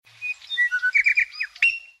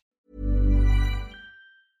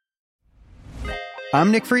I'm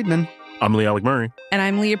Nick Friedman. I'm Lee Alec Murray. And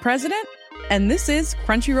I'm Leah President. And this is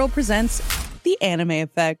Crunchyroll Presents The Anime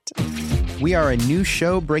Effect. We are a new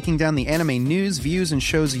show breaking down the anime news, views, and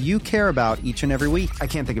shows you care about each and every week. I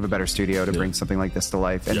can't think of a better studio to bring something like this to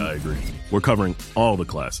life. And I agree. We're covering all the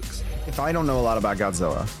classics. If I don't know a lot about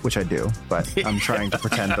Godzilla, which I do, but I'm trying to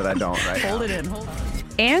pretend that I don't right Hold it in.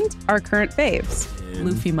 And our current faves.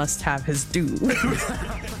 Luffy must have his due.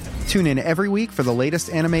 Tune in every week for the latest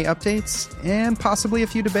anime updates and possibly a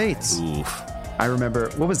few debates. Oof. I remember,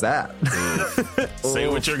 what was that? Say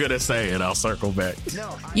what you're going to say and I'll circle back.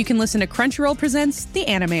 You can listen to Crunchyroll Presents The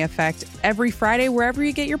Anime Effect every Friday wherever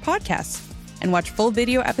you get your podcasts. And watch full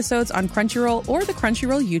video episodes on Crunchyroll or the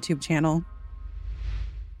Crunchyroll YouTube channel.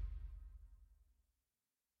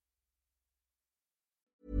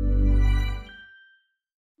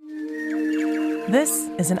 This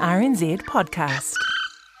is an RNZ podcast.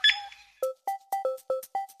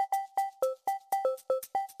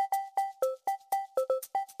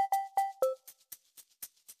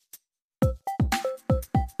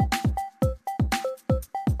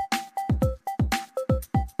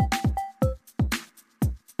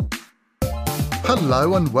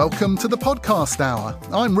 Hello and welcome to the Podcast Hour.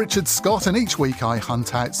 I'm Richard Scott, and each week I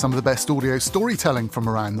hunt out some of the best audio storytelling from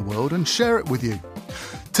around the world and share it with you.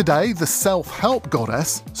 Today, the self-help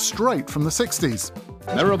goddess, straight from the 60s.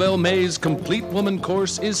 Maribel May's Complete Woman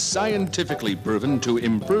course is scientifically proven to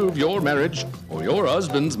improve your marriage or your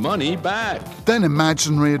husband's money back. Then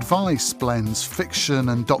imaginary advice blends fiction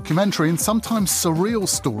and documentary and sometimes surreal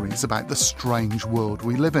stories about the strange world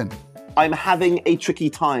we live in. I'm having a tricky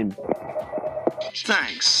time.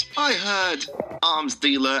 Thanks. I heard arms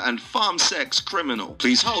dealer and farm sex criminal.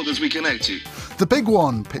 Please hold as we connect you. The Big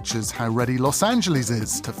One pictures how ready Los Angeles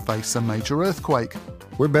is to face a major earthquake.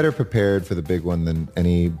 We're better prepared for the big one than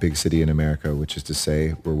any big city in America, which is to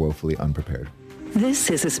say we're woefully unprepared. This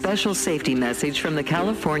is a special safety message from the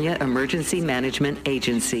California Emergency Management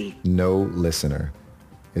Agency. No listener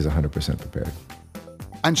is 100% prepared.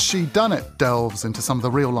 And Shedunnit delves into some of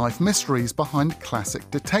the real-life mysteries behind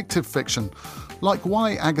classic detective fiction, like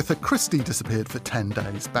why Agatha Christie disappeared for 10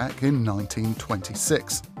 days back in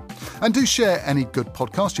 1926. And do share any good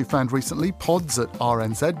podcast you found recently.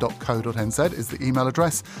 pods@rnz.co.nz is the email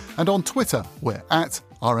address. And on Twitter, we're at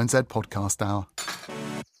RNZ Podcast Hour.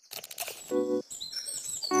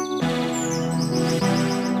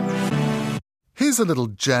 Here's a little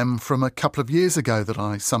gem from a couple of years ago that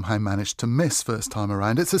I somehow managed to miss first time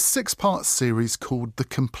around. It's a 6-part series called The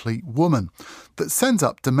Complete Woman that sends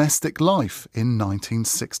up domestic life in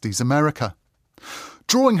 1960s America.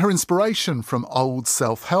 Drawing her inspiration from old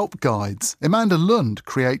self-help guides, Amanda Lund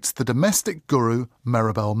creates the domestic guru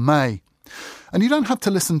Maribel May. And you don't have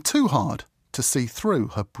to listen too hard to see through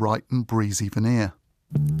her bright and breezy veneer.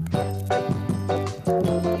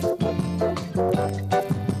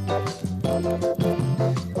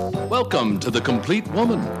 Welcome to The Complete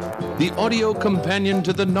Woman, the audio companion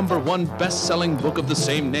to the #1 best-selling book of the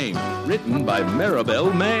same name, written by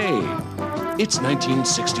Maribel May. It's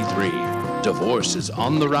 1963. Divorce is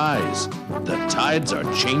on the rise. The tides are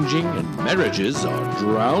changing and marriages are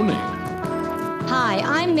drowning. Hi,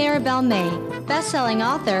 I'm Maribel May, best-selling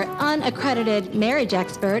author, unaccredited marriage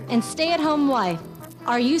expert, and stay-at-home wife.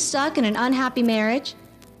 Are you stuck in an unhappy marriage?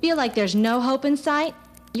 Feel like there's no hope in sight?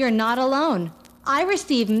 You're not alone. I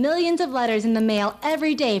receive millions of letters in the mail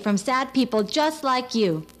every day from sad people just like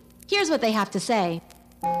you. Here's what they have to say.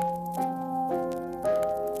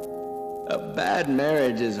 A bad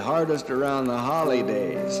marriage is hardest around the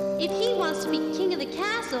holidays. If he wants to be king of the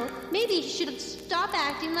castle, maybe he should have stopped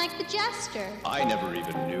acting like the jester. I never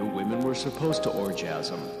even knew women were supposed to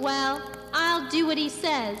orgasm. Well, I'll do what he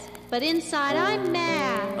says, but inside I'm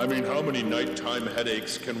mad. I mean, how many nighttime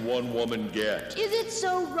headaches can one woman get? Is it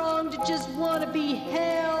so wrong to just want to be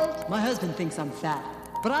held? My husband thinks I'm fat,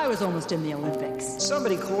 but I was almost in the Olympics.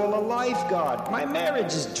 Somebody call a lifeguard. My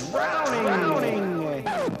marriage is drowning.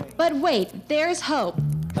 But wait, there's hope.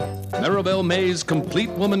 Maribel May's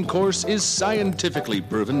Complete Woman course is scientifically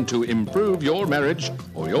proven to improve your marriage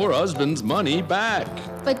or your husband's money back.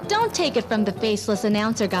 But don't take it from the faceless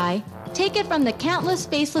announcer guy. Take it from the countless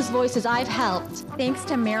faceless voices I've helped. Thanks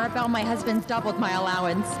to Maribel, my husband's doubled my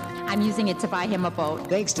allowance. I'm using it to buy him a boat.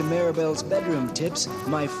 Thanks to Maribel's bedroom tips,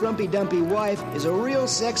 my frumpy-dumpy wife is a real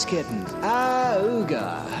sex kitten.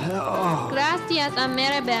 Auga. Oh. Gracias a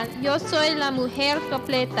Maribel, yo soy la mujer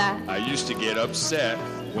completa. I used to get upset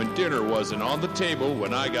when dinner wasn't on the table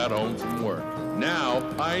when I got home from work. Now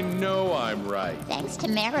I know I'm right. Thanks to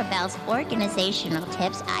Maribel's organizational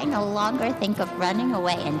tips, I no longer think of running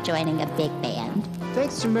away and joining a big band.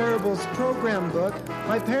 Thanks to Maribel's program book,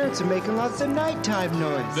 my parents are making lots of nighttime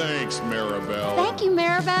noise. Thanks, Maribel. Thank you,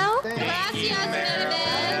 Maribel. Gracias,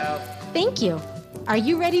 Maribel. Thank you. Are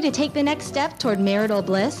you ready to take the next step toward marital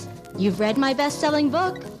bliss? You've read my best-selling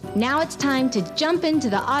book. Now it's time to jump into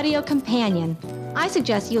the audio companion. I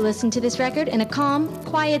suggest you listen to this record in a calm,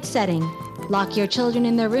 quiet setting. Lock your children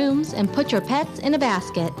in their rooms and put your pets in a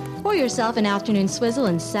basket. Pour yourself an afternoon swizzle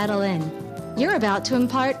and settle in. You're about to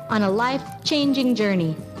embark on a life-changing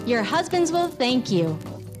journey. Your husbands will thank you.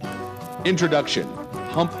 Introduction: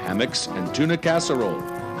 Hump Hammocks and Tuna Casserole.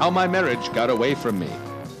 How My Marriage Got Away From Me.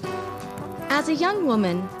 As a young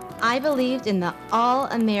woman, I believed in the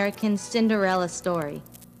all-American Cinderella story.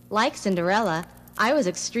 Like Cinderella, I was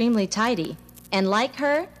extremely tidy. And like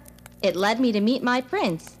her, it led me to meet my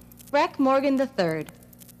prince, Freck Morgan III.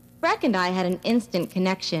 Freck and I had an instant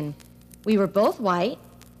connection. We were both white.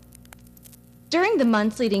 During the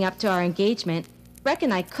months leading up to our engagement, Freck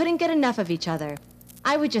and I couldn't get enough of each other.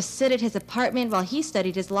 I would just sit at his apartment while he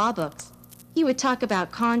studied his law books. He would talk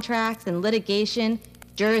about contracts and litigation,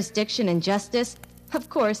 jurisdiction and justice. Of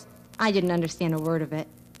course, I didn't understand a word of it.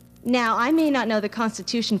 Now, I may not know the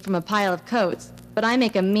Constitution from a pile of coats, but I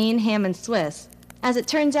make a mean ham and Swiss. As it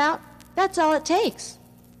turns out, that's all it takes.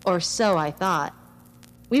 Or so I thought.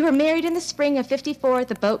 We were married in the spring of '54 at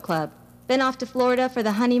the boat club, then off to Florida for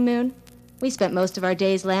the honeymoon. We spent most of our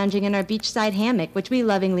days lounging in our beachside hammock, which we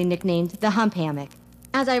lovingly nicknamed the hump hammock.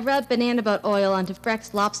 As I rubbed banana boat oil onto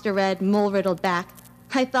Freck's lobster-red, mole-riddled back,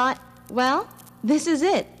 I thought, well, this is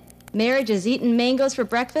it. Marriage is eating mangoes for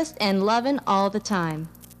breakfast and loving all the time.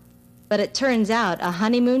 But it turns out a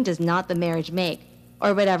honeymoon does not the marriage make,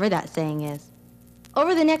 or whatever that saying is.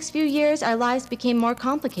 Over the next few years, our lives became more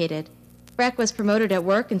complicated. Freck was promoted at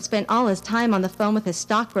work and spent all his time on the phone with his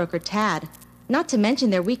stockbroker, Tad. Not to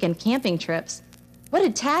mention their weekend camping trips. What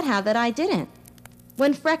did Tad have that I didn't?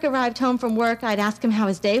 When Freck arrived home from work, I'd ask him how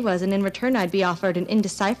his day was, and in return I'd be offered an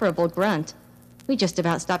indecipherable grunt. We just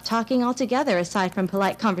about stopped talking altogether, aside from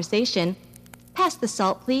polite conversation. Pass the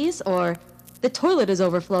salt, please, or the toilet is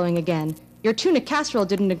overflowing again. Your tuna casserole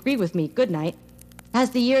didn't agree with me. Good night.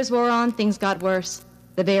 As the years wore on, things got worse.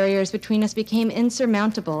 The barriers between us became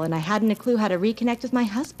insurmountable, and I hadn't a clue how to reconnect with my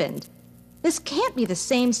husband. This can't be the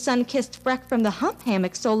same sun-kissed Freck from the hump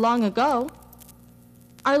hammock so long ago.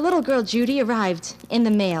 Our little girl Judy arrived in the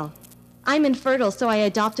mail. I'm infertile, so I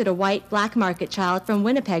adopted a white black market child from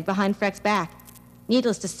Winnipeg behind Freck's back.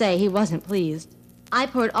 Needless to say, he wasn't pleased. I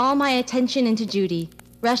poured all my attention into Judy.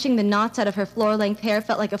 Brushing the knots out of her floor-length hair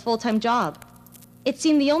felt like a full-time job. It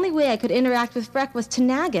seemed the only way I could interact with Freck was to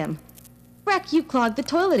nag him. Freck, you clogged the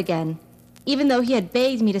toilet again. Even though he had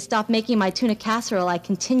begged me to stop making my tuna casserole, I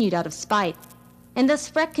continued out of spite. And thus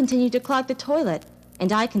Freck continued to clog the toilet,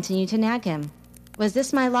 and I continued to nag him. Was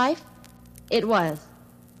this my life? It was.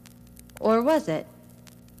 Or was it?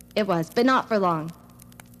 It was, but not for long.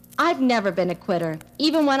 I've never been a quitter.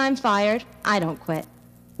 Even when I'm fired, I don't quit.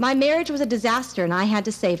 My marriage was a disaster, and I had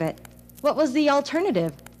to save it. What was the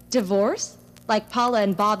alternative? Divorce? Like Paula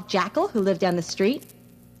and Bob Jackal, who lived down the street?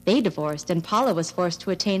 They divorced, and Paula was forced to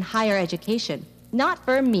attain higher education. Not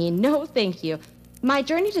for me, no thank you. My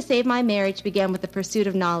journey to save my marriage began with the pursuit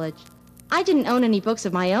of knowledge. I didn't own any books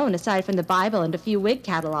of my own aside from the Bible and a few Whig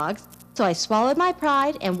catalogs, so I swallowed my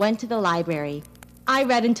pride and went to the library. I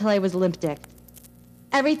read until I was limp-dicked.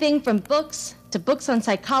 Everything from books to books on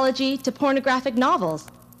psychology to pornographic novels.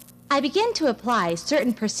 I began to apply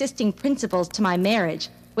certain persisting principles to my marriage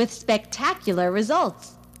with spectacular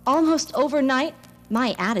results. Almost overnight,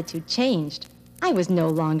 my attitude changed. I was no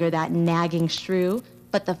longer that nagging shrew,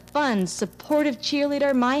 but the fun, supportive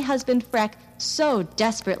cheerleader my husband Freck so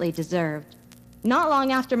desperately deserved. Not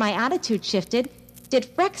long after my attitude shifted,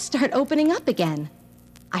 did Freck start opening up again.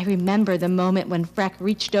 I remember the moment when Freck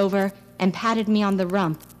reached over and patted me on the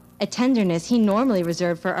rump, a tenderness he normally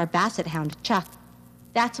reserved for our basset hound, Chuck.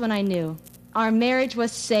 That's when I knew. Our marriage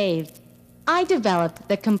was saved. I developed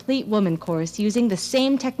the Complete Woman course using the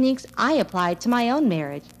same techniques I applied to my own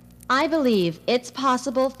marriage. I believe it's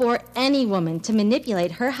possible for any woman to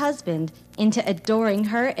manipulate her husband into adoring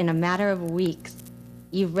her in a matter of weeks.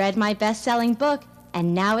 You've read my best-selling book,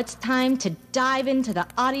 and now it's time to dive into the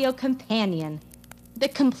audio companion. The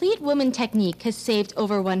Complete Woman technique has saved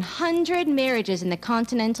over 100 marriages in the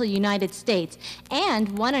continental United States and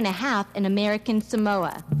 1.5 in American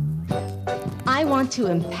Samoa. I want to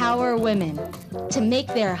empower women to make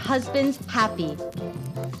their husbands happy.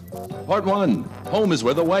 Part 1. Home is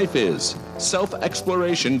where the wife is.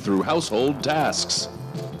 Self-exploration through household tasks.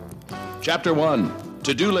 Chapter 1.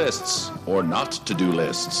 To-do lists or not to-do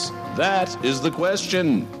lists. That is the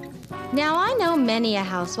question. Now, I know many a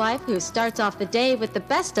housewife who starts off the day with the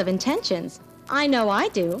best of intentions. I know I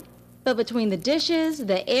do. But between the dishes,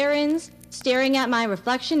 the errands, staring at my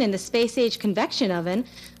reflection in the space-age convection oven,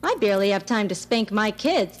 I barely have time to spank my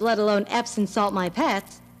kids, let alone Epsom salt my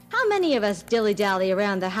pets. How many of us dilly-dally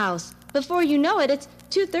around the house? Before you know it, it's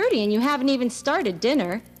 2:30 and you haven't even started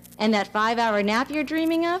dinner. And that 5-hour nap you're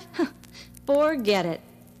dreaming of? Forget it.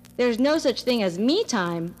 There's no such thing as me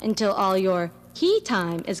time until all your he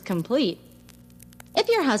time is complete. If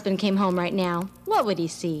your husband came home right now, what would he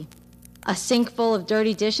see? A sink full of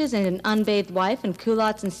dirty dishes and an unbathed wife in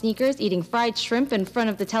culottes and sneakers eating fried shrimp in front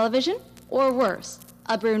of the television? Or worse,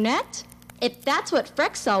 a brunette? If that's what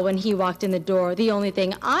Freck saw when he walked in the door, the only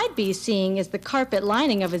thing I'd be seeing is the carpet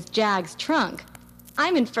lining of his Jag's trunk.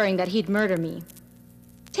 I'm inferring that he'd murder me.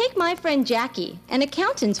 Take my friend Jackie, an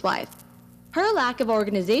accountant's wife. Her lack of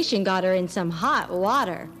organization got her in some hot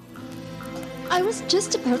water. I was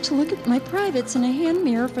just about to look at my privates in a hand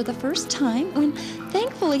mirror for the first time when,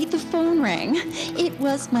 thankfully, the phone rang. It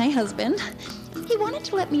was my husband. He wanted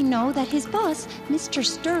to let me know that his boss, Mr.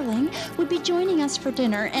 Sterling, would be joining us for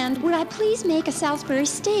dinner, and would I please make a Salisbury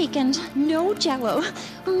steak and no Jell-O.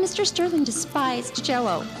 Mr. Sterling despised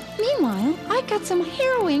Jell-O. Meanwhile, I got some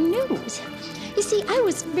harrowing news. You see, I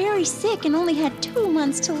was very sick and only had 2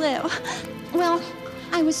 months to live. Well,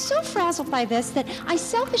 I was so frazzled by this that I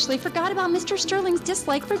selfishly forgot about Mr. Sterling's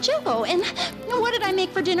dislike for Jell-O. And what did I make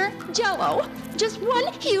for dinner? Jell-O. Just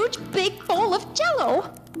one huge big bowl of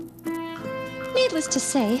Jell-O. Needless to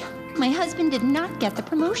say, my husband did not get the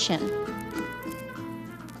promotion.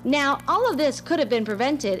 Now, all of this could have been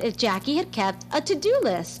prevented if Jackie had kept a to-do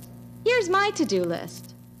list. Here's my to-do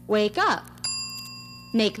list. Wake up.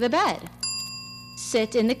 Make the bed.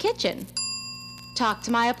 Sit in the kitchen. Talk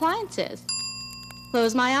to my appliances.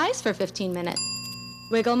 Close my eyes for 15 minutes.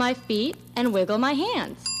 Wiggle my feet and wiggle my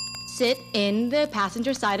hands. Sit in the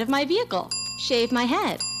passenger side of my vehicle. Shave my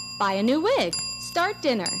head. Buy a new wig. Start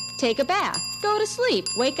dinner. Take a bath. Go to sleep.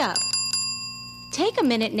 Wake up. Take a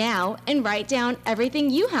minute now and write down everything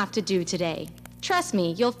you have to do today. Trust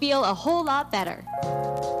me, you'll feel a whole lot better.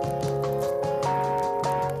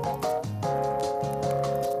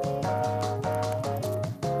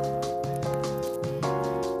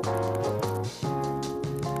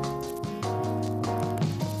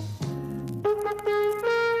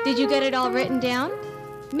 Did you get it all written down?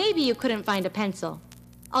 Maybe you couldn't find a pencil.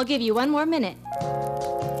 I'll give you 1 more minute.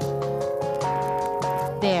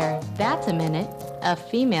 There, that's a minute. A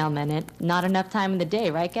female minute. Not enough time in the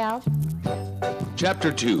day, right, gals?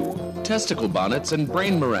 Chapter 2, Testicle Bonnets and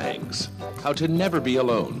Brain Meringues. How to never be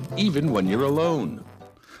alone, even when you're alone.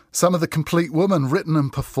 Some of The Complete Woman, written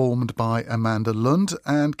and performed by Amanda Lund,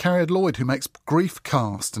 and Carrie Lloyd, who makes Grief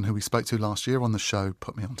Cast and who we spoke to last year on the show,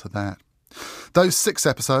 put me onto that. Those 6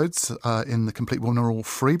 episodes in The Complete Woman are all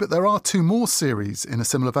free, but there are 2 more series in a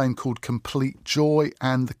similar vein called Complete Joy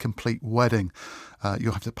and The Complete Wedding.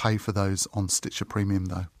 You'll have to pay for those on Stitcher Premium,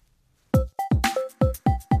 though.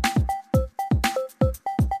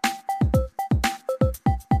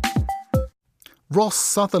 Ross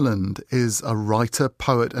Sutherland is a writer,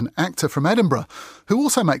 poet and actor from Edinburgh who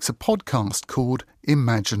also makes a podcast called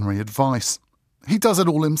Imaginary Advice. He does it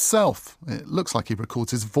all himself. It looks like he records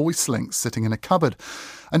his voice links sitting in a cupboard.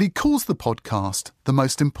 And he calls the podcast the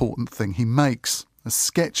most important thing he makes, a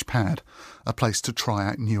sketch pad, a place to try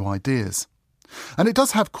out new ideas. And it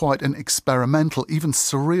does have quite an experimental, even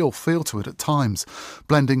surreal feel to it at times,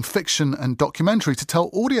 blending fiction and documentary to tell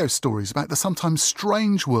audio stories about the sometimes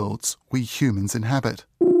strange worlds we humans inhabit.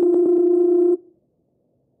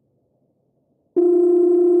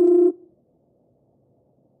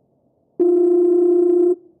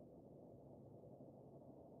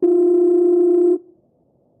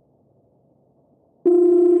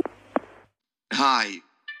 Hi,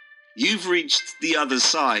 you've reached the other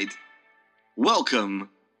side. Welcome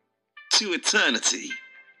to eternity.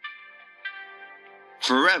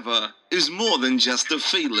 Forever is more than just a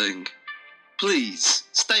feeling. Please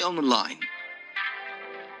stay on the line.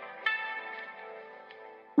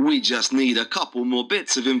 We just need a couple more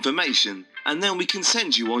bits of information and then we can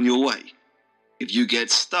send you on your way. If you get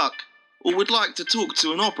stuck or would like to talk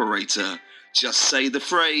to an operator, just say the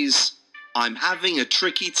phrase, "I'm having a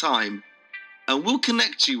tricky time," and we'll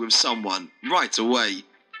connect you with someone right away.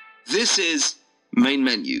 This is Main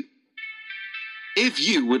Menu. If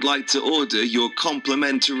you would like to order your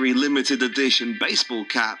complimentary limited edition baseball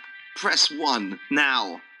cap, press 1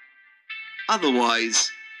 now.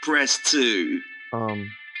 Otherwise, press 2.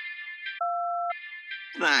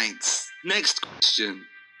 Thanks. Next question.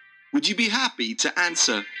 Would you be happy to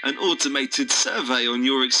answer an automated survey on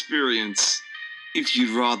your experience? If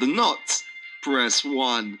you'd rather not, press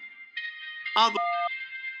 1.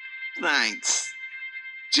 Thanks.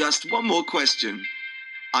 Just one more question.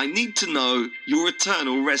 I need to know your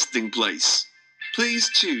eternal resting place. Please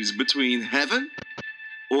choose between heaven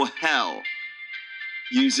or hell.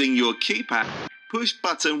 Using your keypad, push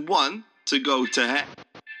button 1 to go to hell.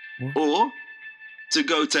 Or, to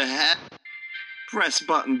go to hell, press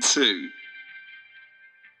button 2.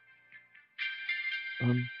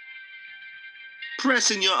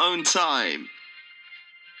 Press in your own time.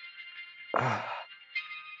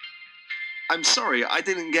 I'm sorry, I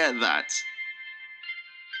didn't get that.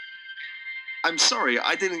 I'm sorry,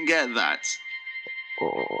 I didn't get that.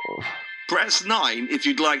 Press 9 if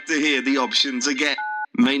you'd like to hear the options again.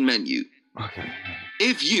 Main menu. Okay.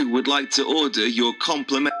 If you would like to order your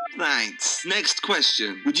compliment, thanks. Next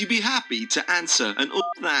question. Would you be happy to answer an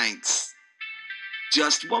thanks?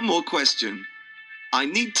 Just one more question. I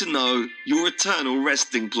need to know your eternal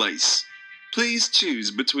resting place. Please choose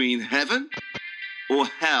between heaven or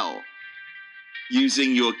hell.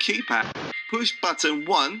 Using your keypad, push button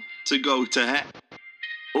 1 to go to hell.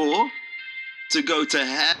 Or, to go to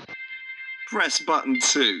hell, press button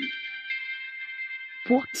 2.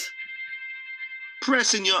 What?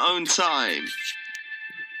 Press in your own time.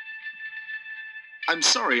 I'm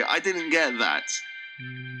sorry, I didn't get that.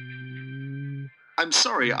 I'm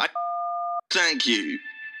sorry, Thank you.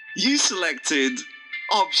 You selected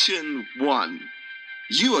option 1.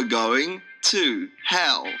 You are going to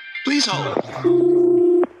hell. Please hold.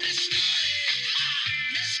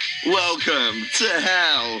 Welcome to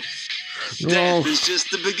hell. Death is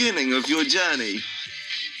just the beginning of your journey.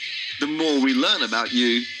 The more we learn about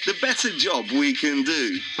you, the better job we can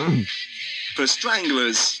do. For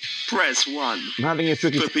stranglers, press 1. I'm having a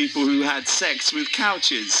tricky... For people who had sex with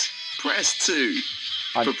couches, press 2.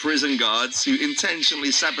 For prison guards who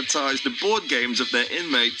intentionally sabotage the board games of their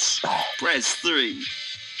inmates, press 3.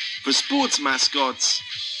 For sports mascots,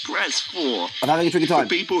 press 4. I'm having a tricky time. For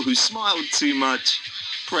people who smiled too much,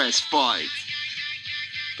 press 5.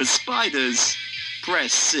 For spiders,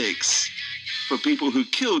 press 6. For people who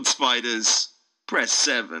killed spiders, press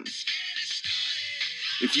 7.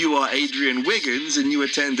 If you are Adrian Wiggins and you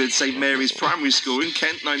attended St. Mary's Primary School in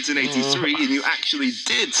Kent 1983 and you actually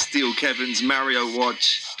did steal Kevin's Mario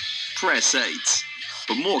watch, press 8.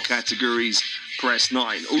 For more categories, press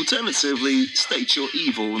 9. Alternatively, state your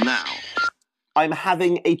evil now. I'm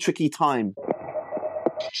having a tricky time.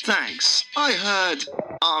 Thanks. I heard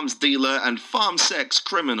arms dealer and farm sex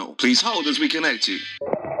criminal. Please hold as we connect you.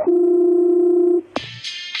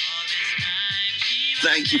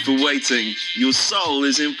 Thank you for waiting. Your soul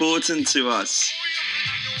is important to us.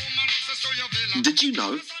 Did you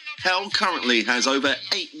know Hell currently has over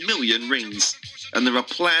 8 million rings, and there are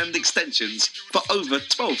planned extensions for over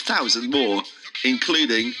 12,000 more,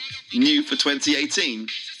 including, new for 2018,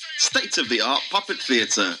 state-of-the-art puppet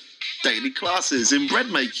theatre, daily classes in bread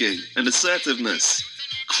making and assertiveness,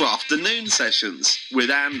 craft-a-noon sessions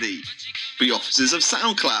with Andy, the offices of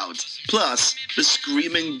SoundCloud, plus the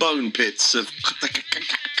screaming bone pits of...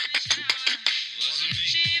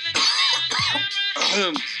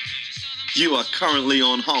 You are currently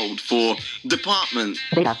on hold for Department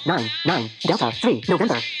Beta 99 Delta 3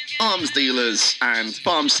 November. Arms dealers and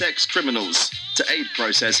farm sex criminals. To aid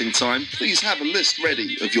processing time, please have a list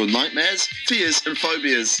ready of your nightmares, fears and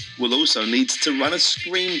phobias. We'll also need to run a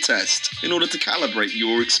screen test in order to calibrate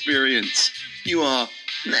your experience. You are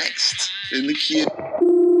next in the queue.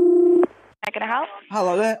 Can I help?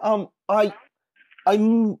 Hello there. I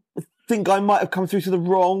think I might have come through to the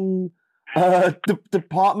wrong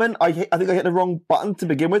department. I think I hit the wrong button to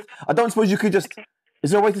begin with. I don't suppose you could just... Okay.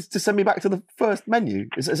 Is there a way to send me back to the first menu?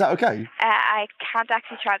 Is that okay? I can't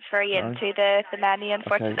actually transfer you into the menu,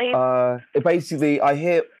 unfortunately. Okay. Basically, I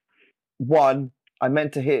hit 1. I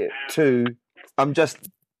meant to hit 2. I'm just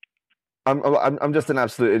an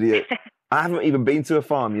absolute idiot. I haven't even been to a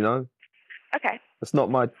farm, you know. Okay. That's not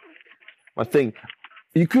my thing.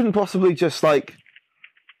 You couldn't possibly just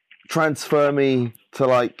transfer me to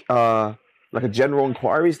a general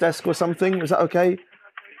inquiries desk or something? Is that okay?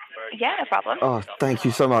 Yeah, no problem. Oh, thank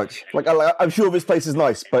you so much. I'm sure this place is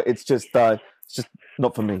nice, but it's just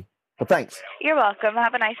not for me. But thanks. You're welcome.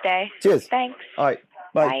 Have a nice day. Cheers. Thanks. All right.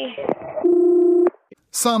 Bye.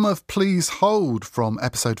 Some of Please Hold from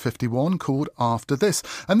episode 51 called After This.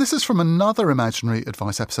 And this is from another imaginary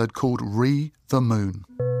advice episode called Re the Moon.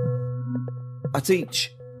 I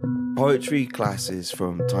teach poetry classes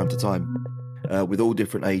from time to time with all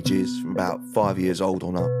different ages, from about 5 years old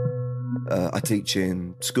on up. I teach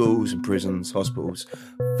in schools and prisons, hospitals.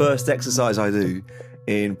 First exercise I do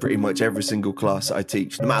in pretty much every single class that I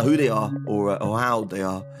teach. No matter who they are or how old they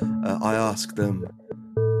are, I ask them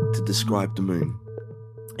to describe the moon.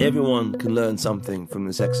 Everyone can learn something from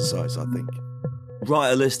this exercise, I think.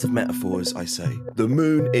 Write a list of metaphors, I say. The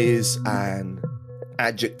moon is an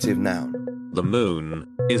adjective noun. The moon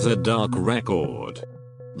is a dark record.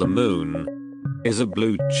 The moon is a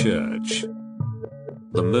blue church.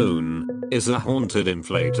 The moon is a haunted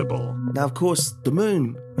inflatable. Now, of course, the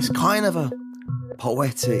moon is kind of a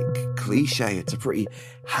poetic cliche. It's a pretty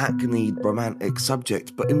hackneyed romantic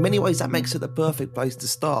subject, but in many ways that makes it the perfect place to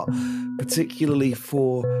start, particularly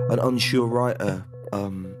for an unsure writer,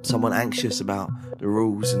 someone anxious about the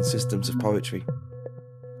rules and systems of poetry.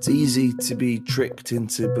 It's easy to be tricked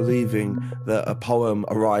into believing that a poem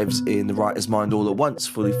arrives in the writer's mind all at once,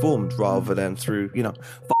 fully formed, rather than through,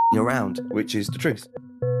 f***ing around, which is the truth.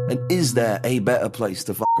 And is there a better place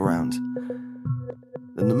to f*** around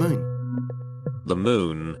than the moon? The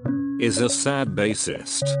moon is a sad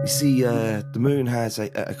bassist. You see, the moon has a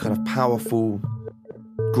kind of powerful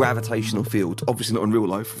gravitational field. Obviously not in real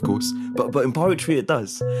life, of course, but in poetry it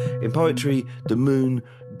does. In poetry, the moon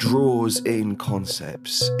draws in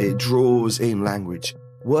concepts. It draws in language.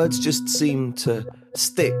 Words just seem to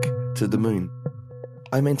stick to the moon.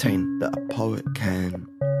 I maintain that a poet can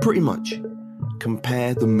pretty much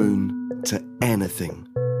compare the moon to anything.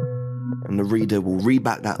 And the reader will read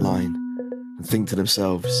back that line and think to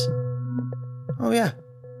themselves, oh yeah,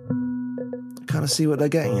 I kind of see what they're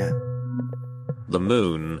getting at. The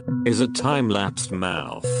moon is a time-lapsed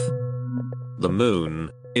mouth. The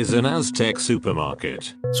moon is an Aztec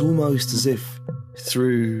supermarket. It's almost as if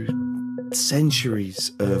through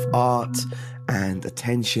centuries of art and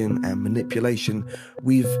attention and manipulation,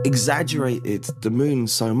 we've exaggerated the moon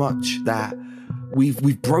so much that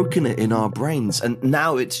we've broken it in our brains, and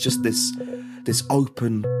now it's just this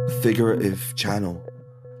open figurative channel.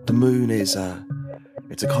 The moon is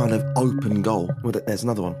it's a kind of open goal. Well, there's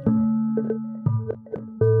another one.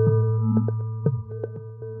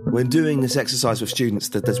 When doing this exercise with students,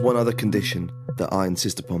 there's one other condition that I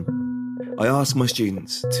insist upon. I ask my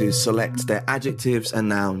students to select their adjectives and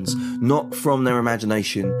nouns, not from their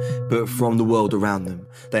imagination, but from the world around them.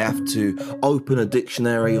 They have to open a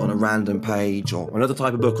dictionary on a random page, or another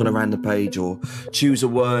type of book on a random page, or choose a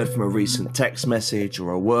word from a recent text message,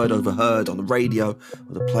 or a word overheard on the radio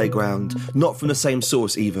or the playground, not from the same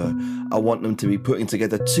source either. I want them to be putting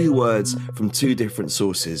together two words from two different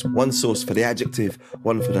sources. One source for the adjective,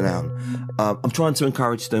 one for the noun. I'm trying to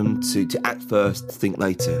encourage them to act first, think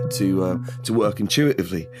later, to work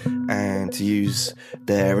intuitively, and to use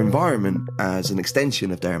their environment as an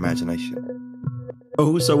extension of their imagination. I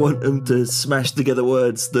also want them to smash together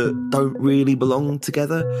words that don't really belong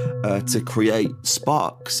together, to create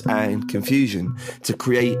sparks and confusion, to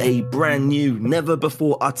create a brand new, never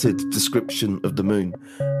before uttered description of the moon.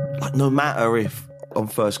 Like, no matter if on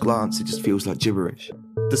first glance it just feels like gibberish.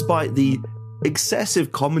 Despite the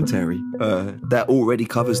excessive commentary that already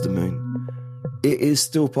covers the moon, it is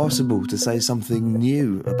still possible to say something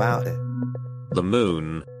new about it. The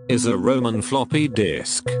moon is a Roman floppy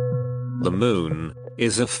disk. The moon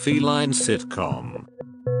is a feline sitcom.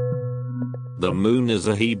 The moon is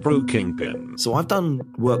a Hebrew kingpin. So I've done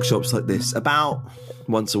workshops like this about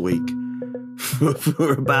once a week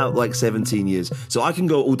for about 17 years. So I can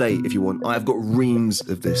go all day if you want. I've got reams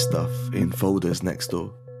of this stuff in folders next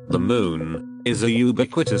door. The moon is a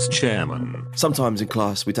ubiquitous chairman. Sometimes in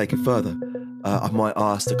class we take it further. I might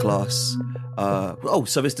ask the class,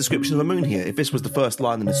 so this description of a moon here, if this was the first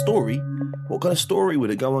line in the story, what kind of story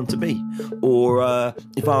would it go on to be? Or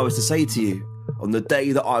if I was to say to you, on the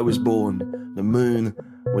day that I was born, the moon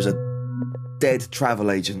was a dead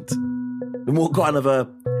travel agent, then what kind of a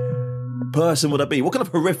person would I be? What kind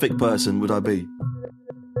of horrific person would I be?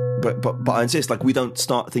 But I insist, we don't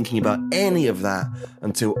start thinking about any of that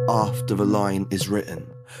until after the line is written.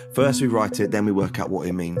 First we write it, then we work out what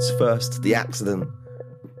it means. First the accident,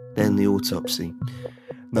 then the autopsy.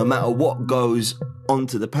 No matter what goes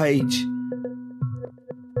onto the page,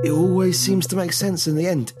 it always seems to make sense in the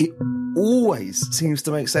end. It always seems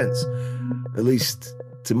to make sense. At least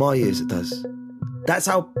to my ears it does. That's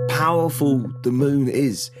how powerful the moon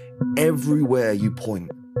is. Everywhere you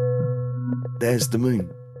point, there's the moon.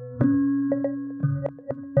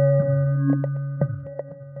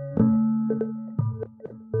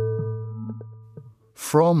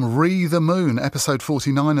 From Re the Moon, episode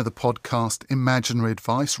 49 of the podcast Imaginary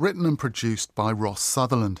Advice, written and produced by Ross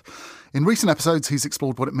Sutherland. In recent episodes, he's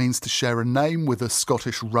explored what it means to share a name with a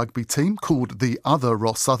Scottish rugby team called the Other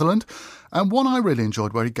Ross Sutherland, and one I really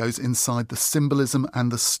enjoyed where he goes inside the symbolism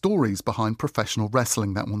and the stories behind professional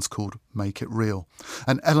wrestling. That one's called Make It Real.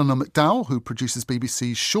 And Eleanor McDowell, who produces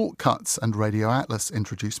BBC's Shortcuts and Radio Atlas,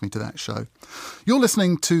 introduced me to that show. You're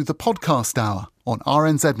listening to the Podcast Hour on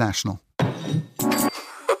RNZ National.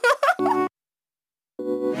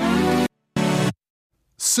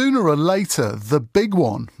 Sooner or later, the big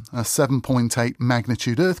one, a 7.8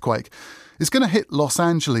 magnitude earthquake, is going to hit Los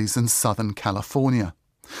Angeles and Southern California.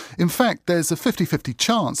 In fact, there's a 50-50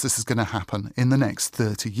 chance this is going to happen in the next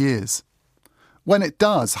 30 years. When it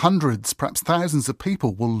does, hundreds, perhaps thousands of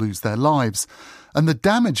people will lose their lives, and the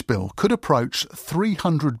damage bill could approach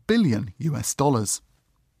 $300 billion.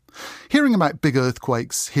 Hearing about big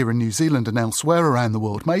earthquakes here in New Zealand and elsewhere around the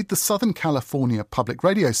world made the Southern California public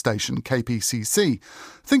radio station, KPCC,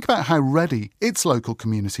 think about how ready its local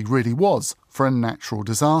community really was for a natural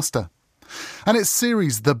disaster. And its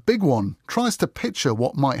series, The Big One, tries to picture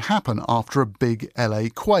what might happen after a big LA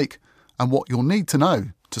quake and what you'll need to know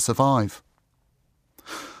to survive.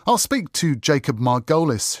 I'll speak to Jacob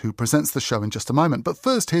Margolis, who presents the show, in just a moment, but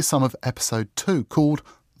first here's some of episode 2, called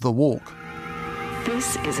The Walk.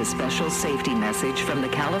 This is a special safety message from the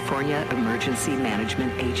California Emergency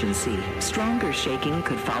Management Agency. Stronger shaking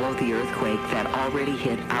could follow the earthquake that already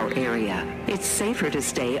hit our area. It's safer to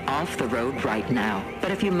stay off the road right now.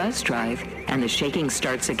 But if you must drive and the shaking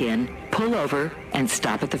starts again, pull over and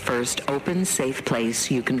stop at the first open, safe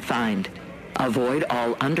place you can find. Avoid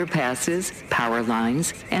all underpasses, power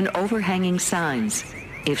lines, and overhanging signs.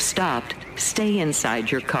 If stopped, stay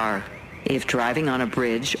inside your car. If driving on a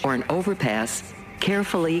bridge or an overpass,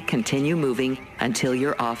 carefully continue moving until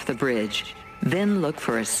you're off the bridge. Then look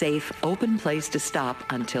for a safe, open place to stop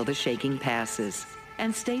until the shaking passes.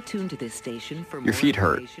 And stay tuned to this station for more. Your feet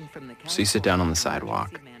hurt, so you sit down on the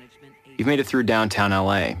sidewalk. You've made it through downtown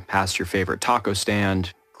LA, past your favorite taco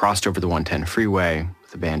stand, crossed over the 110 freeway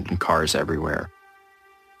with abandoned cars everywhere.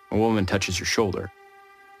 A woman touches your shoulder.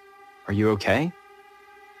 Are you okay?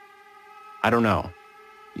 I don't know,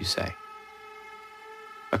 you say.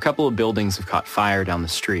 A couple of buildings have caught fire down the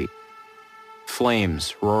street.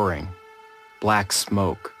 Flames roaring, black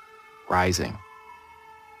smoke rising.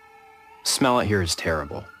 Smell out here is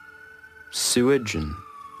terrible. Sewage and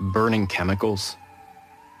burning chemicals.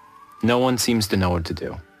 No one seems to know what to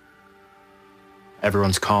do.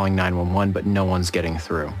 Everyone's calling 911, but no one's getting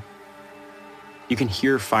through. You can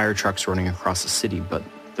hear fire trucks running across the city, but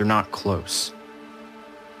they're not close.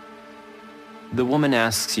 The woman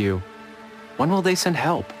asks you, when will they send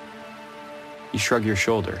help? You shrug your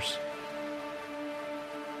shoulders.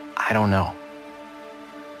 I don't know.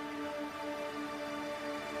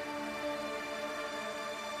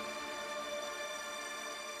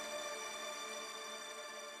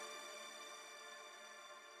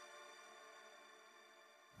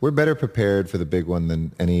 We're better prepared for the big one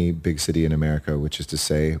than any big city in America, which is to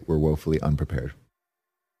say we're woefully unprepared.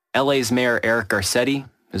 LA's Mayor Eric Garcetti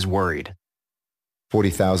is worried.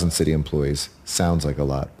 40,000 city employees sounds like a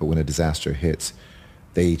lot, but when a disaster hits,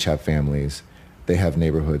 they each have families. They have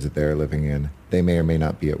neighborhoods that they're living in. They may or may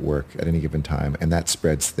not be at work at any given time, and that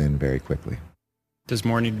spreads thin very quickly. Does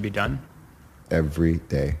more need to be done? Every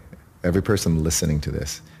day. Every person listening to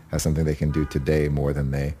this has something they can do today more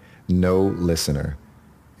than they. No listener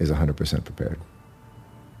is 100% prepared.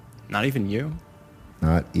 Not even you?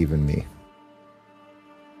 Not even me.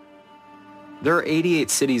 There are 88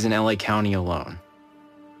 cities in LA County alone,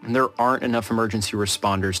 and there aren't enough emergency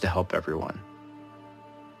responders to help everyone.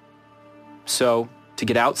 So, to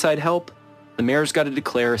get outside help, the mayor's got to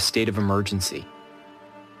declare a state of emergency.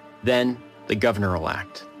 Then, the governor will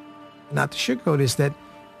act. Not to sugarcoat is that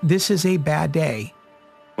this is a bad day.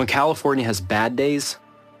 When California has bad days,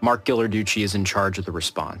 Mark Ghilarducci is in charge of the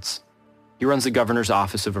response. He runs the governor's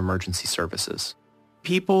Office of Emergency Services.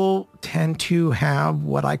 People tend to have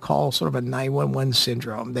what I call sort of a 911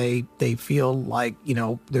 syndrome. They feel like,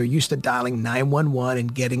 they're used to dialing 911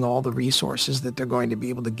 and getting all the resources that they're going to be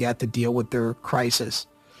able to get to deal with their crisis.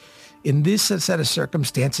 In this set of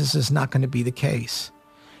circumstances, is not going to be the case.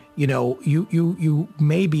 You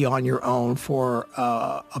may be on your own for,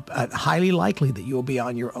 highly likely that you'll be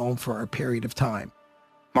on your own for a period of time.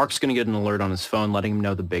 Mark's going to get an alert on his phone letting him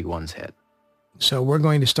know the big one's hit. So we're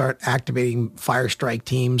going to start activating fire strike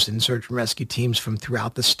teams and search and rescue teams from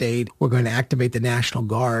throughout the state. We're going to activate the National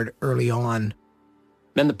Guard early on.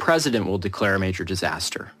 Then the president will declare a major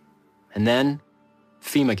disaster. And then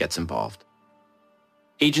FEMA gets involved.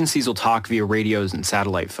 Agencies will talk via radios and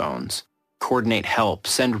satellite phones, coordinate help,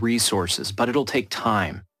 send resources, but it'll take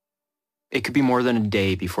time. It could be more than a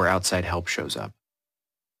day before outside help shows up.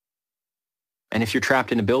 And if you're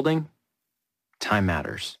trapped in a building, time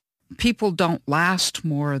matters. People don't last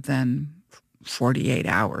more than 48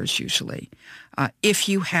 hours usually. If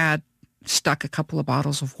you had stuck a couple of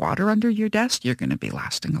bottles of water under your desk, you're going to be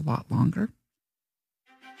lasting a lot longer.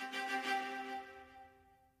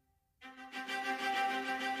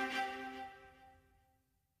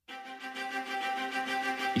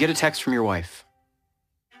 You get a text from your wife.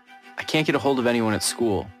 I can't get a hold of anyone at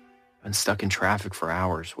school. I've been stuck in traffic for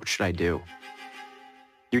hours. What should I do?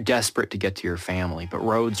 You're desperate to get to your family, but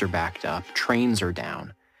roads are backed up, trains are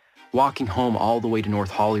down. Walking home all the way to North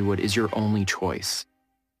Hollywood is your only choice.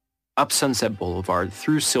 Up Sunset Boulevard,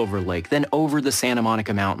 through Silver Lake, then over the Santa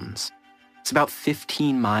Monica Mountains. It's about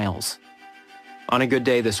 15 miles. On a good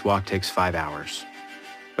day, this walk takes 5 hours.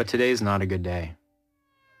 But today's not a good day.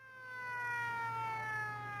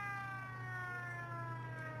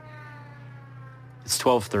 It's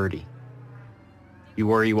 12:30. You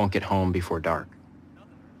worry you won't get home before dark.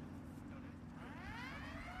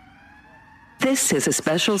 This is a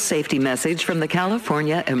special safety message from the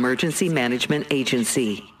California Emergency Management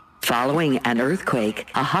Agency. Following an earthquake,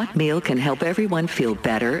 a hot meal can help everyone feel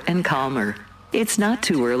better and calmer. It's not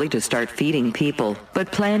too early to start feeding people,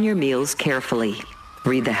 but plan your meals carefully.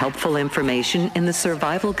 Read the helpful information in the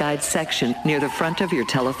Survival Guide section near the front of your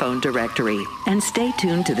telephone directory. And stay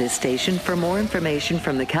tuned to this station for more information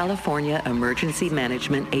from the California Emergency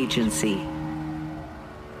Management Agency.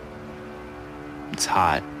 It's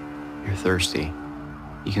hot. You're thirsty.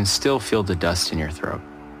 You can still feel the dust in your throat.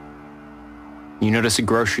 You notice a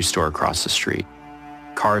grocery store across the street.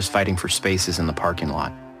 Cars fighting for spaces in the parking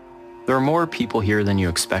lot. There are more people here than you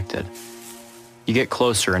expected. You get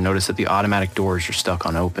closer and notice that the automatic doors are stuck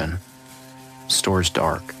on open. Store's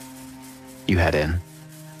dark. You head in.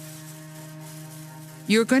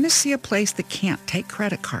 You're going to see a place that can't take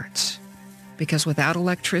credit cards, because without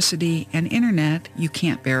electricity and internet, you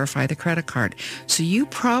can't verify the credit card. So you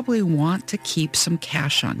probably want to keep some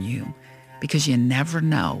cash on you, because you never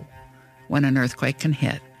know when an earthquake can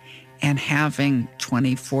hit. And having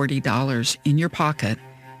 $20, $40 in your pocket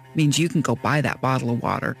means you can go buy that bottle of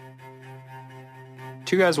water.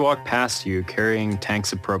 Two guys walk past you carrying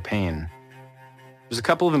tanks of propane. There's a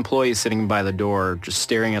couple of employees sitting by the door, just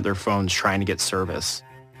staring at their phones trying to get service.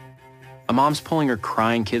 A mom's pulling her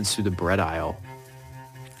crying kids through the bread aisle.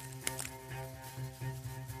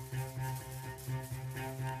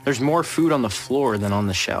 There's more food on the floor than on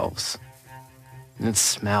the shelves. And it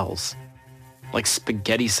smells like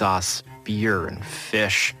spaghetti sauce, beer, and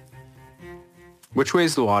fish. Which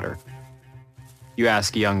way's the water? You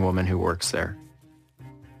ask a young woman who works there.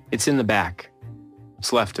 It's in the back.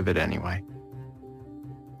 What's left of it anyway.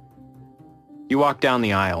 You walk down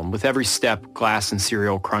the aisle, and with every step, glass and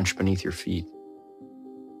cereal crunch beneath your feet.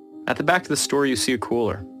 At the back of the store, you see a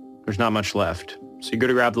cooler. There's not much left, so you go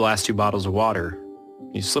to grab the last 2 bottles of water.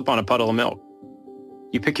 You slip on a puddle of milk.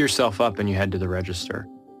 You pick yourself up and you head to the register.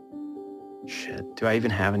 Shit, do I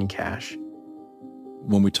even have any cash?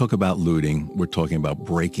 When we talk about looting, we're talking about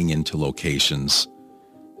breaking into locations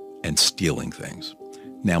and stealing things.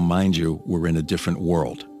 Now, mind you, we're in a different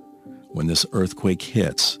world. When this earthquake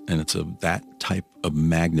hits, and it's of that type of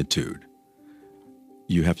magnitude,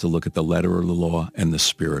 you have to look at the letter of the law and the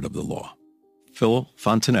spirit of the law. Phil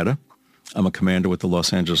Fontanetta. I'm a commander with the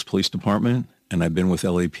Los Angeles Police Department, and I've been with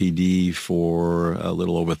LAPD for a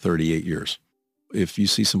little over 38 years. If you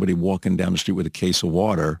see somebody walking down the street with a case of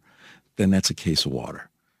water, then that's a case of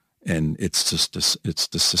water. And it's just it's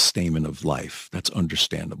the sustainment of life. That's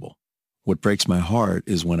understandable. What breaks my heart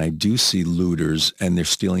is when I do see looters and they're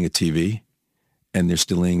stealing a TV and they're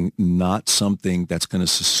stealing not something that's going to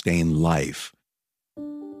sustain life.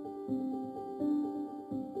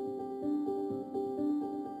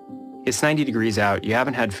 It's 90 degrees out. You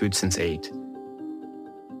haven't had food since 8.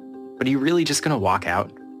 But are you really just going to walk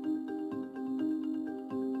out?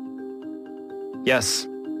 Yes.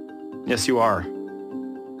 Yes, you are.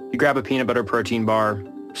 You grab a peanut butter protein bar,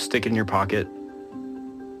 stick it in your pocket,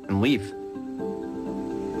 and leave.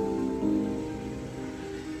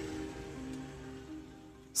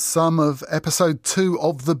 Some of episode 2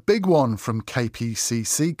 of The Big One from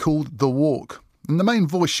KPCC called The Walk. And the main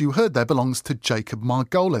voice you heard there belongs to Jacob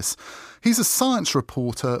Margolis. He's a science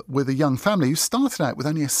reporter with a young family who started out with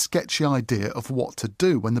only a sketchy idea of what to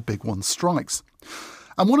do when the big one strikes.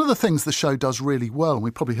 And one of the things the show does really well, and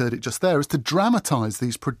we probably heard it just there, is to dramatise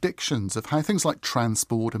these predictions of how things like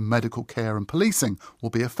transport and medical care and policing will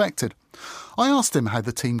be affected. I asked him how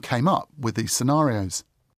the team came up with these scenarios.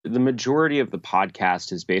 The majority of the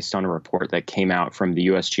podcast is based on a report that came out from the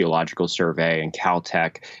U.S. Geological Survey and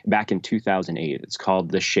Caltech back in 2008. It's called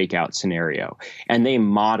the Shakeout Scenario. And they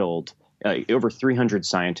modeled, over 300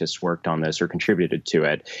 scientists worked on this or contributed to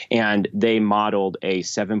it. And they modeled a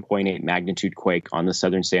 7.8 magnitude quake on the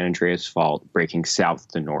southern San Andreas Fault breaking south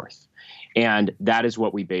to north. And that is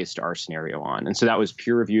what we based our scenario on. And so that was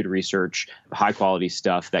peer-reviewed research, high-quality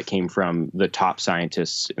stuff that came from the top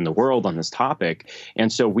scientists in the world on this topic. And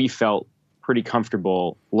so we felt pretty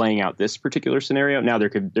comfortable laying out this particular scenario. Now,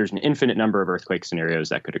 there's an infinite number of earthquake scenarios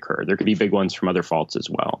that could occur. There could be big ones from other faults as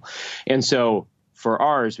well. And so for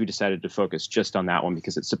ours, we decided to focus just on that one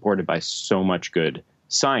because it's supported by so much good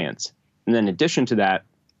science. And then in addition to that,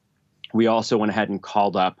 we also went ahead and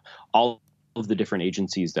called up all of the different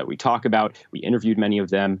agencies that we talk about. We interviewed many of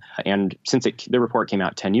them. And since the report came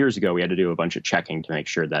out 10 years ago, we had to do a bunch of checking to make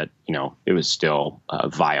sure that, it was still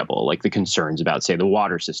viable. Like the concerns about, say, the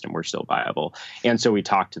water system were still viable. And so we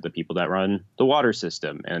talked to the people that run the water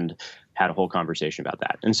system and had a whole conversation about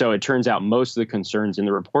that. And so it turns out most of the concerns in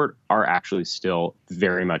the report are actually still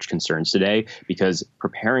very much concerns today, because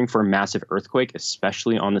preparing for a massive earthquake,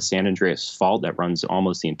 especially on the San Andreas Fault that runs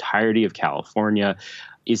almost the entirety of California,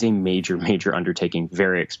 is a major, major undertaking,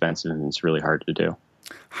 very expensive, and it's really hard to do.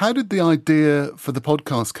 How did the idea for the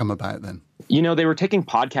podcast come about then? They were taking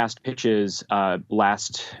podcast pitches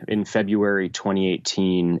in February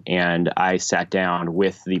 2018, and I sat down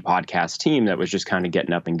with the podcast team that was just kind of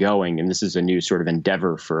getting up and going. And this is a new sort of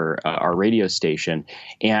endeavor for our radio station.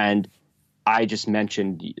 And I just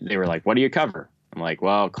mentioned, they were like, what do you cover? I'm like,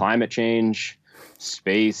 well, climate change,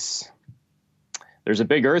 space. There's a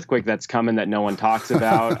big earthquake that's coming that no one talks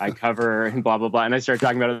about. I cover and blah, blah, blah. And I started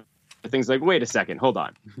talking about things like, wait a second, hold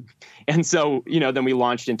on. And so, then we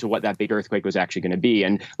launched into what that big earthquake was actually going to be.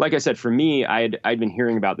 And like I said, for me, I'd been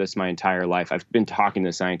hearing about this my entire life. I've been talking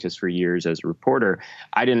to scientists for years as a reporter.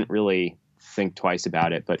 I didn't really think twice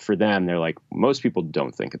about it. But for them, they're like, most people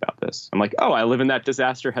don't think about this. I'm like, oh, I live in that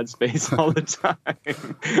disaster headspace all the time.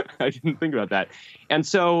 I didn't think about that. And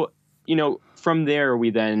so, from there, we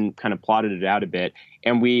then kind of plotted it out a bit,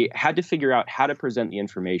 and we had to figure out how to present the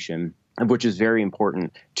information, which is very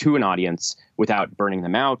important, to an audience without burning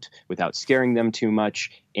them out, without scaring them too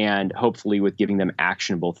much, and hopefully with giving them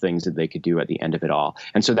actionable things that they could do at the end of it all.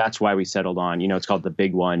 And so that's why we settled on, it's called the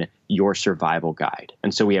big one, Your Survival Guide.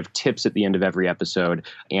 And so we have tips at the end of every episode,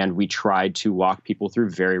 and we tried to walk people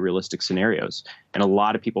through very realistic scenarios. And a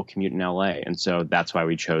lot of people commute in LA. And so that's why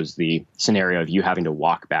we chose the scenario of you having to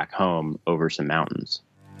walk back home over some mountains.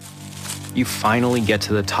 You finally get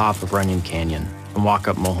to the top of Runyon Canyon and walk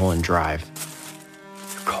up Mulholland Drive.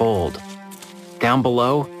 You're cold. Down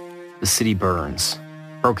below, the city burns.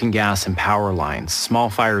 Broken gas and power lines, small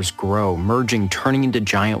fires grow, merging, turning into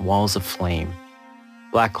giant walls of flame.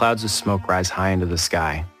 Black clouds of smoke rise high into the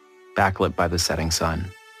sky, backlit by the setting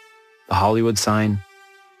sun. The Hollywood sign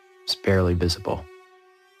is barely visible.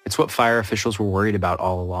 It's what fire officials were worried about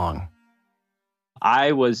all along.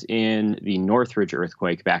 I was in the Northridge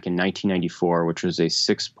earthquake back in 1994, which was a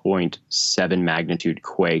 6.7 magnitude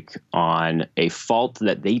quake on a fault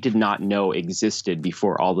that they did not know existed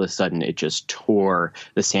before all of a sudden it just tore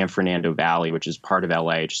the San Fernando Valley, which is part of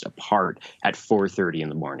LA, just apart at 4:30 in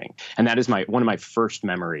the morning. And that is one of my first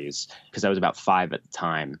memories, because I was about 5 at the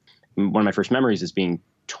time. One of my first memories is being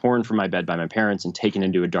torn from my bed by my parents and taken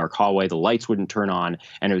into a dark hallway. The lights wouldn't turn on,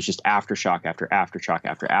 and it was just aftershock after aftershock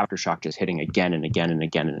after aftershock, just hitting again and again and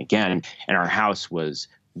again and again. And our house was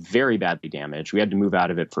very badly damaged. We had to move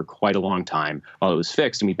out of it for quite a long time while it was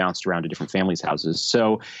fixed, and we bounced around to different families' houses.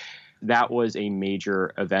 So that was a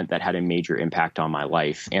major event that had a major impact on my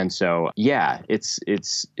life. And so, yeah, it's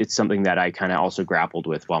something that I kind of also grappled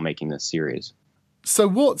with while making this series. So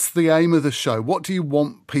what's the aim of the show? What do you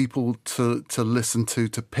want people to listen to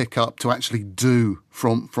pick up, to actually do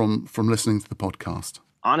from listening to the podcast?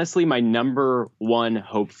 Honestly, my number one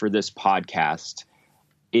hope for this podcast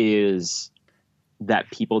is that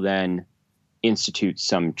people then institute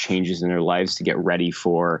some changes in their lives to get ready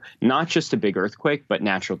for not just a big earthquake, but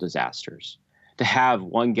natural disasters. To have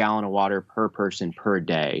 1 gallon of water per person per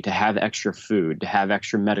day, to have extra food, to have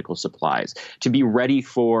extra medical supplies, to be ready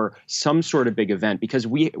for some sort of big event, because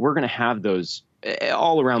we're going to have those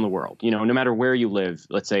all around the world. No matter where you live,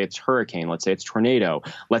 let's say it's hurricane, let's say it's tornado,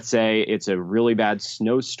 let's say it's a really bad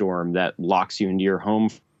snowstorm that locks you into your home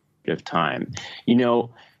for time.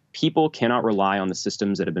 People cannot rely on the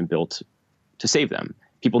systems that have been built to save them.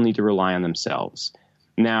 People need to rely on themselves.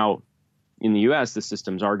 Now, in the U.S., the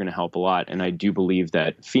systems are going to help a lot, and I do believe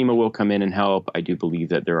that FEMA will come in and help. I do believe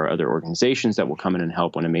that there are other organizations that will come in and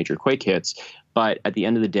help when a major quake hits. But at the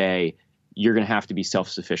end of the day, you're going to have to be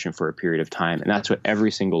self-sufficient for a period of time. And that's what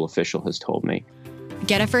every single official has told me.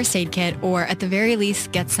 Get a first aid kit, or at the very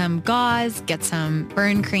least, get some gauze, get some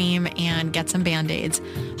burn cream, and get some Band-Aids.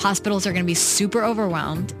 Hospitals are going to be super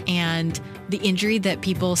overwhelmed, and the injury that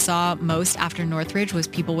people saw most after Northridge was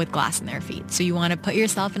people with glass in their feet. So you want to put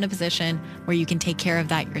yourself in a position where you can take care of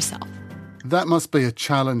that yourself. That must be a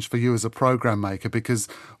challenge for you as a program maker, because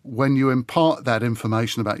when you impart that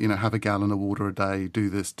information about, have a gallon of water a day, do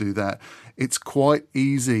this, do that, it's quite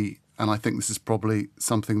easy. And I think this is probably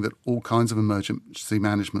something that all kinds of emergency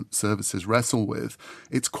management services wrestle with.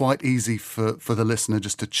 It's quite easy for the listener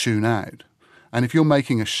just to tune out. And if you're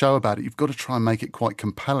making a show about it, you've got to try and make it quite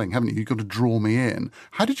compelling, haven't you? You've got to draw me in.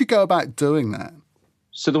 How did you go about doing that?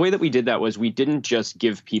 So the way that we did that was we didn't just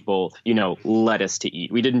give people, lettuce to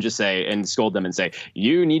eat. We didn't just say and scold them and say,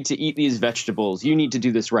 you need to eat these vegetables. You need to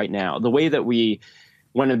do this right now. The way that we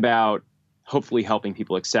went about hopefully helping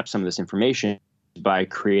people accept some of this information by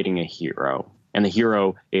creating a hero. And the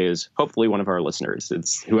hero is hopefully one of our listeners.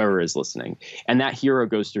 It's whoever is listening. And that hero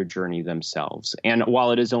goes through a journey themselves. And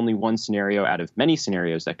while it is only one scenario out of many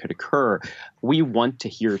scenarios that could occur, we want to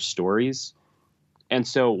hear stories. And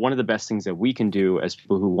so one of the best things that we can do as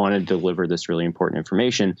people who want to deliver this really important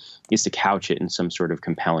information is to couch it in some sort of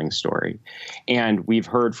compelling story. And we've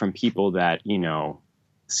heard from people that,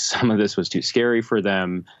 some of this was too scary for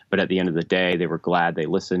them, but at the end of the day, they were glad they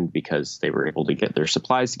listened because they were able to get their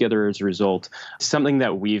supplies together as a result. Something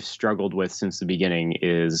that we've struggled with since the beginning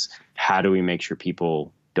is how do we make sure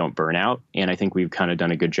people don't burn out? And I think we've kind of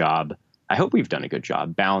done a good job. I hope we've done a good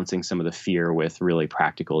job balancing some of the fear with really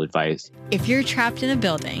practical advice. If you're trapped in a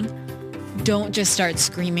building, don't just start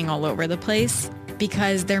screaming all over the place,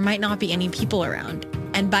 because there might not be any people around.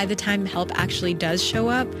 And by the time help actually does show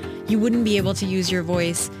up, you wouldn't be able to use your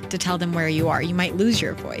voice to tell them where you are. You might lose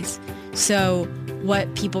your voice. So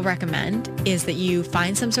what people recommend is that you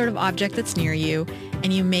find some sort of object that's near you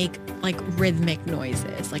and you make like rhythmic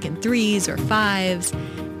noises, like in 3s or 5s.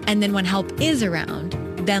 And then when help is around,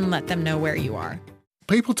 then let them know where you are.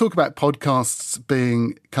 People talk about podcasts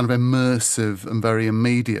being kind of immersive and very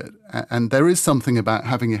immediate. And there is something about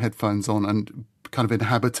having your headphones on and kind of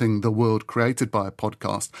inhabiting the world created by a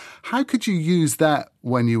podcast. How could you use that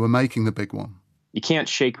when you were making the big one? You can't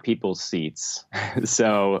shake people's seats.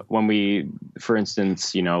 So when we, for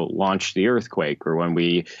instance, launch the earthquake, or when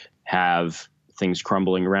we have things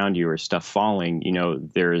crumbling around you or stuff falling,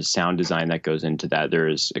 there is sound design that goes into that. There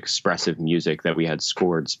is expressive music that we had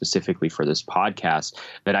scored specifically for this podcast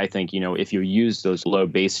that I think, if you use those low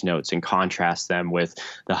bass notes and contrast them with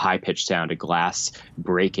the high pitched sound of glass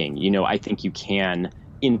breaking, I think you can,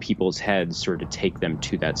 in people's heads, sort of take them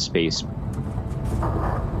to that space.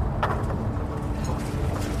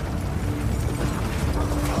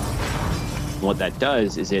 What that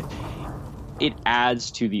does is it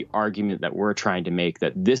adds to the argument that we're trying to make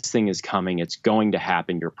that this thing is coming, it's going to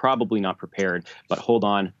happen, you're probably not prepared, but hold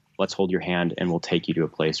on, let's hold your hand and we'll take you to a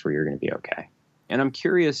place where you're going to be okay. And I'm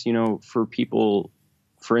curious, for people,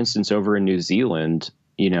 for instance, over in New Zealand,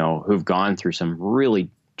 who've gone through some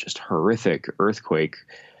really just horrific earthquakes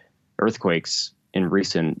in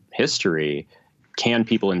recent history, can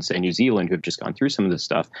people in, say, New Zealand who've just gone through some of this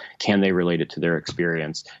stuff, can they relate it to their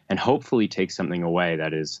experience and hopefully take something away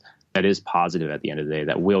that is positive at the end of the day,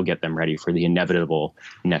 that will get them ready for the inevitable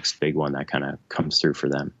next big one that kind of comes through for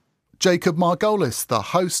them. Jacob Margolis, the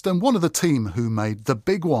host and one of the team who made The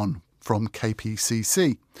Big One from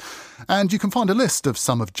KPCC. And you can find a list of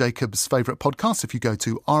some of Jacob's favourite podcasts if you go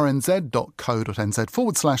to rnz.co.nz/the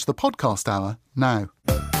podcast hour now.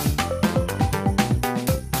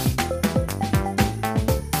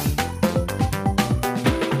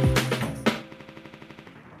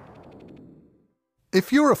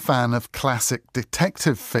 If you're a fan of classic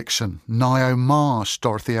detective fiction, Nio Marsh,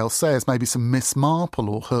 Dorothy L. Sayers, maybe some Miss Marple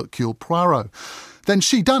or Hercule Poirot, then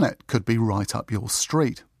Shedunnit could be right up your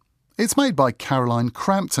street. It's made by Caroline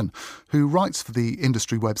Crampton, who writes for the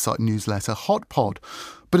industry website newsletter Hot Pod,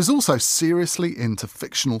 but is also seriously into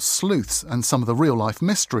fictional sleuths and some of the real-life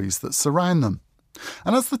mysteries that surround them.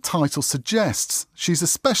 And as the title suggests, she's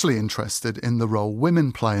especially interested in the role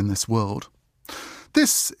women play in this world.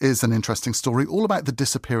 This is an interesting story all about the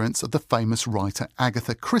disappearance of the famous writer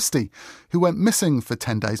Agatha Christie, who went missing for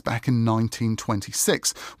 10 days back in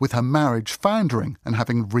 1926, with her marriage foundering and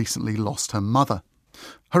having recently lost her mother.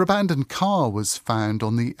 Her abandoned car was found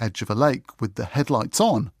on the edge of a lake with the headlights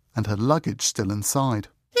on and her luggage still inside.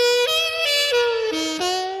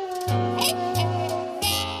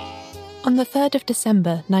 On the 3rd of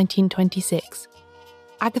December 1926,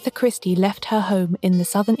 Agatha Christie left her home in the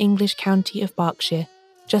southern English county of Berkshire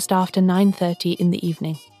just after 9:30 in the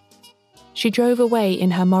evening. She drove away in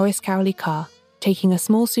her Morris Cowley car, taking a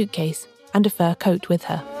small suitcase and a fur coat with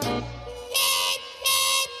her.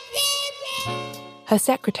 Her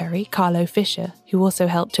secretary, Carlo Fisher, who also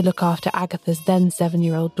helped to look after Agatha's then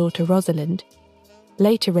 7-year-old daughter Rosalind,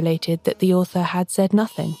 later related that the author had said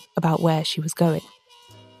nothing about where she was going.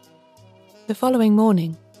 The following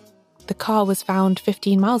morning, the car was found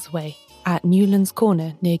 15 miles away at Newlands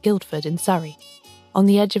Corner near Guildford in Surrey, on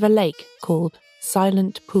the edge of a lake called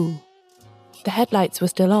Silent Pool. The headlights were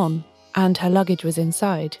still on, and her luggage was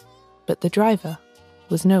inside, but the driver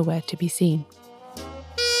was nowhere to be seen.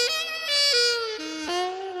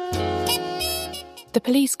 The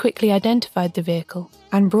police quickly identified the vehicle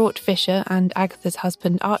and brought Fisher and Agatha's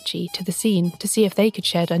husband Archie to the scene to see if they could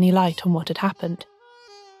shed any light on what had happened.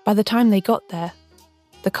 By the time they got there,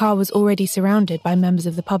 the car was already surrounded by members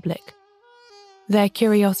of the public, their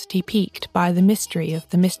curiosity piqued by the mystery of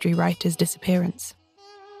the mystery writer's disappearance.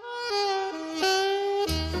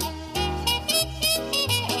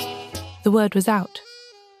 The word was out.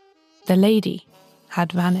 The lady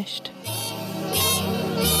had vanished.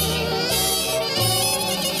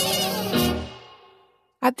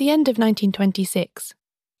 At the end of 1926,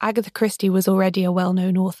 Agatha Christie was already a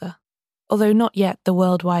well-known author, although not yet the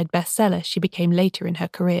worldwide bestseller she became later in her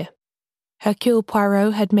career. Hercule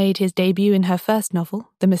Poirot had made his debut in her first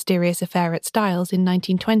novel, The Mysterious Affair at Styles, in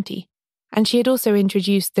 1920, and she had also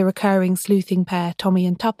introduced the recurring sleuthing pair Tommy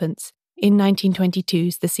and Tuppence in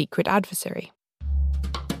 1922's The Secret Adversary.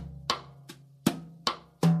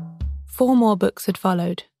 4 more books had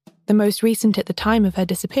followed, the most recent at the time of her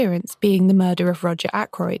disappearance being The Murder of Roger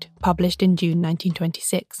Ackroyd, published in June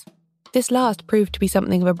 1926. This last proved to be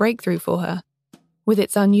something of a breakthrough for her, with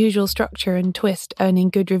its unusual structure and twist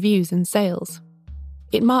earning good reviews and sales.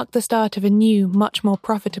 It marked the start of a new, much more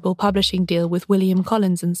profitable publishing deal with William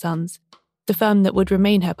Collins & Sons, the firm that would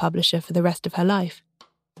remain her publisher for the rest of her life.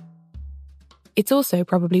 It's also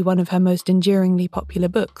probably one of her most enduringly popular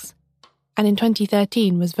books, and in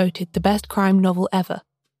 2013 was voted the best crime novel ever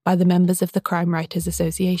by the members of the Crime Writers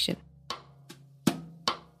Association.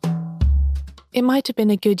 It might have been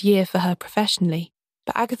a good year for her professionally,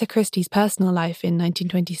 but Agatha Christie's personal life in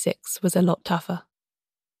 1926 was a lot tougher.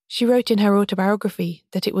 She wrote in her autobiography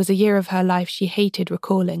that it was a year of her life she hated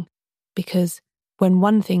recalling, because when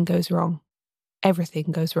one thing goes wrong,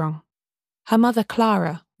 everything goes wrong. Her mother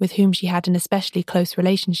Clara, with whom she had an especially close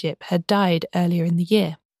relationship, had died earlier in the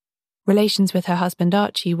year. Relations with her husband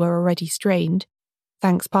Archie were already strained,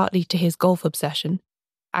 thanks partly to his golf obsession.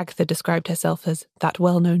 Agatha described herself as that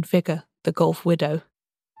well-known figure, the golf widow.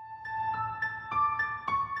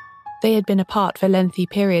 They had been apart for lengthy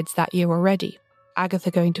periods that year already, Agatha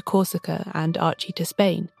going to Corsica and Archie to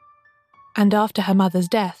Spain. And after her mother's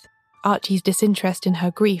death, Archie's disinterest in her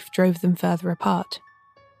grief drove them further apart.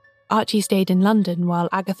 Archie stayed in London while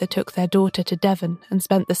Agatha took their daughter to Devon and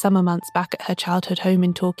spent the summer months back at her childhood home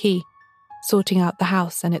in Torquay, sorting out the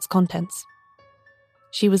house and its contents.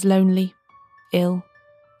 She was lonely, ill,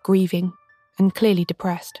 grieving, and clearly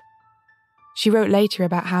depressed. She wrote later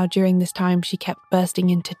about how during this time she kept bursting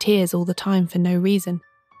into tears all the time for no reason,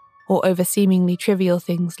 or over seemingly trivial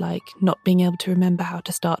things like not being able to remember how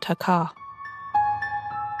to start her car.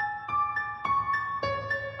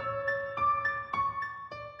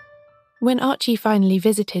 When Archie finally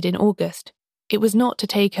visited in August, it was not to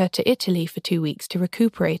take her to Italy for 2 weeks to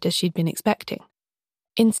recuperate as she'd been expecting.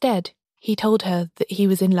 Instead, he told her that he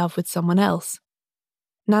was in love with someone else.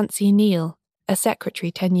 Nancy Neal, a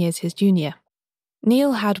secretary 10 years his junior.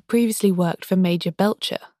 Neal had previously worked for Major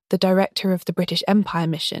Belcher, the director of the British Empire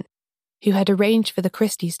mission, who had arranged for the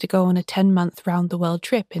Christies to go on a 10-month round-the-world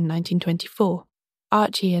trip in 1924.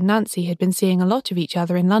 Archie and Nancy had been seeing a lot of each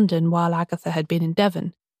other in London while Agatha had been in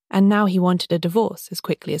Devon, and now he wanted a divorce as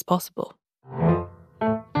quickly as possible.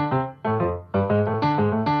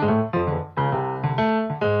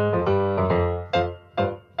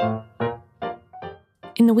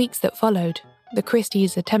 In the weeks that followed, the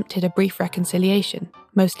Christies attempted a brief reconciliation,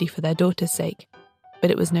 mostly for their daughter's sake,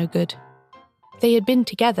 but it was no good. They had been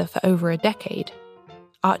together for over a decade.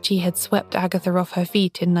 Archie had swept Agatha off her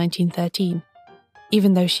feet in 1913,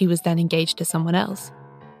 even though she was then engaged to someone else.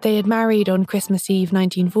 They had married on Christmas Eve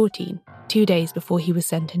 1914, 2 days before he was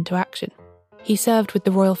sent into action. He served with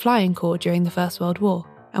the Royal Flying Corps during the First World War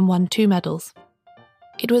and won 2 medals.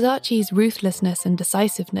 It was Archie's ruthlessness and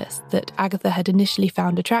decisiveness that Agatha had initially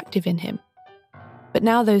found attractive in him. But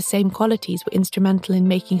now those same qualities were instrumental in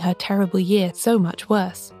making her terrible year so much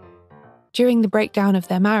worse. During the breakdown of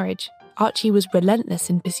their marriage, Archie was relentless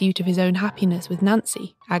in pursuit of his own happiness with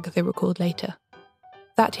Nancy, Agatha recalled later.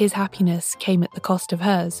 That his happiness came at the cost of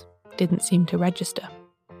hers didn't seem to register.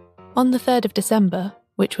 On the 3rd of December,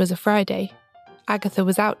 which was a Friday, Agatha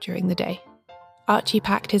was out during the day. Archie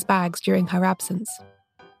packed his bags during her absence.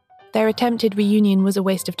 Their attempted reunion was a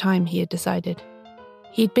waste of time, he had decided.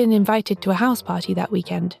 He'd been invited to a house party that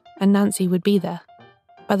weekend, and Nancy would be there.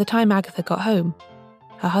 By the time Agatha got home,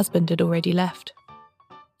 her husband had already left.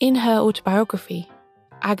 In her autobiography,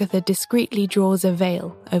 Agatha discreetly draws a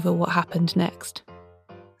veil over what happened next.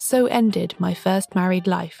 "So ended my first married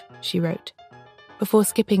life," she wrote, before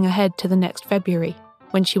skipping ahead to the next February,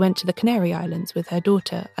 when she went to the Canary Islands with her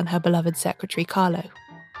daughter and her beloved secretary Carlo.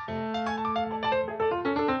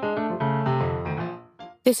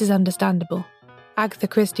 This is understandable. Agatha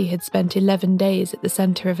Christie had spent 11 days at the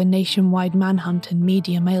centre of a nationwide manhunt and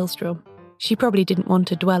media maelstrom. She probably didn't want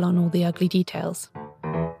to dwell on all the ugly details.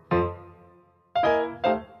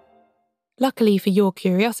 Luckily for your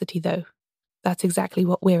curiosity, though, that's exactly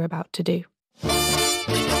what we're about to do.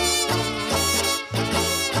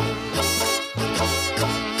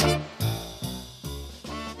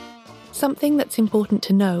 Something that's important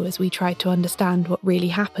to know as we try to understand what really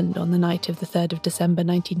happened on the night of the 3rd of December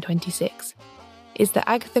 1926 is that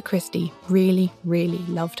Agatha Christie really, really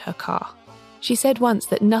loved her car. She said once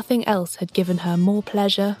that nothing else had given her more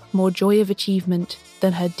pleasure, more joy of achievement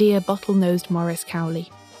than her dear bottle-nosed Morris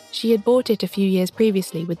Cowley. She had bought it a few years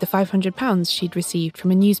previously with the £500 she'd received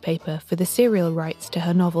from a newspaper for the serial rights to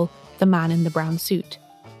her novel The Man in the Brown Suit.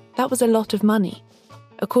 That was a lot of money.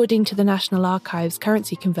 According to the National Archives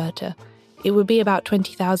currency converter, it would be about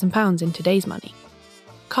 £20,000 in today's money.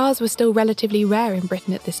 Cars were still relatively rare in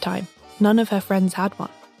Britain at this time. None of her friends had one.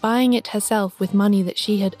 Buying it herself with money that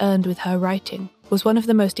she had earned with her writing was one of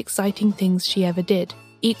the most exciting things she ever did,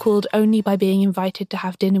 equalled only by being invited to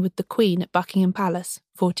have dinner with the Queen at Buckingham Palace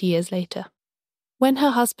 40 years later. When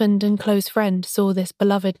her husband and close friend saw this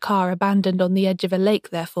beloved car abandoned on the edge of a lake,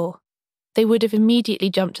 therefore, they would have immediately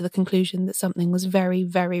jumped to the conclusion that something was very,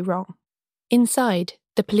 very wrong. Inside,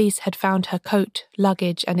 the police had found her coat,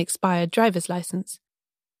 luggage, and expired driver's licence.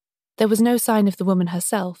 There was no sign of the woman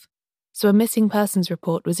herself, so a missing persons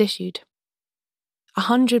report was issued.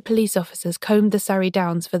 100 police officers combed the Surrey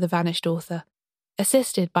Downs for the vanished author,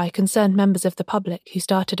 assisted by concerned members of the public who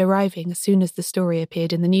started arriving as soon as the story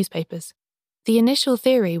appeared in the newspapers. The initial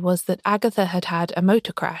theory was that Agatha had had a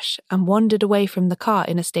motor crash and wandered away from the car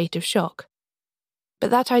in a state of shock. But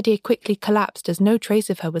that idea quickly collapsed as no trace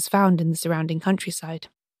of her was found in the surrounding countryside.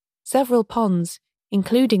 Several ponds,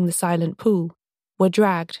 including the silent pool, were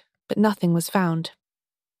dragged, but nothing was found.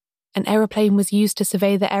 An aeroplane was used to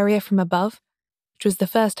survey the area from above, which was the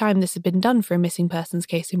first time this had been done for a missing persons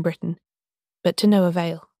case in Britain, but to no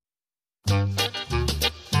avail.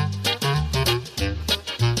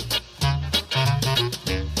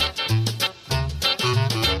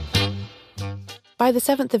 By the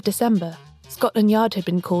 7th of December, Scotland Yard had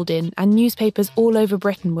been called in, and newspapers all over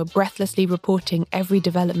Britain were breathlessly reporting every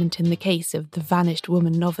development in the case of the vanished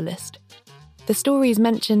woman novelist. The stories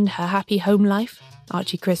mentioned her happy home life,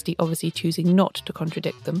 Archie Christie obviously choosing not to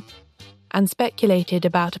contradict them, and speculated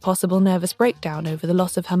about a possible nervous breakdown over the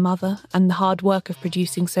loss of her mother and the hard work of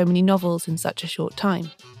producing so many novels in such a short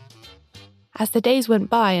time. As the days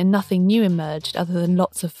went by and nothing new emerged other than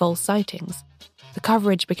lots of false sightings, the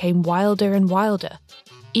coverage became wilder and wilder,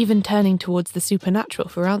 even turning towards the supernatural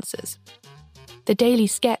for answers. The Daily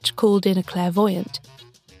Sketch called in a clairvoyant,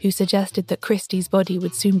 who suggested that Christie's body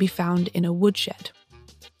would soon be found in a woodshed.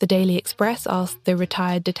 The Daily Express asked the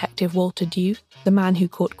retired detective Walter Dew, the man who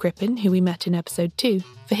caught Crippen, who we met in episode 2,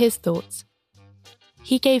 for his thoughts.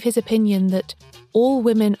 He gave his opinion that all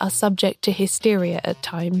women are subject to hysteria at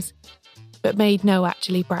times, but made no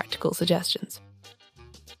actually practical suggestions.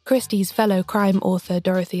 Christie's fellow crime author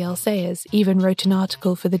Dorothy L. Sayers even wrote an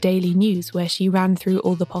article for the Daily News where she ran through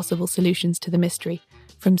all the possible solutions to the mystery,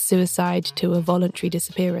 from suicide to a voluntary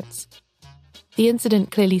disappearance. The incident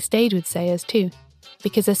clearly stayed with Sayers too,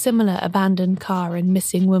 because a similar abandoned car and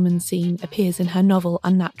missing woman scene appears in her novel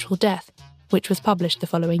Unnatural Death, which was published the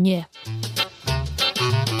following year.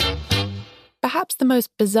 Perhaps the most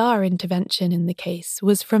bizarre intervention in the case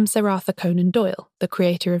was from Sir Arthur Conan Doyle, the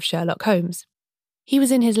creator of Sherlock Holmes. He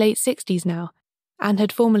was in his late 60s now, and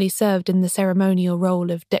had formerly served in the ceremonial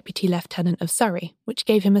role of Deputy Lieutenant of Surrey, which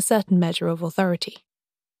gave him a certain measure of authority.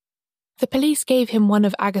 The police gave him one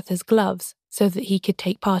of Agatha's gloves so that he could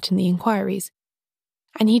take part in the inquiries,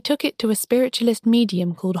 and he took it to a spiritualist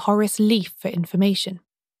medium called Horace Leaf for information.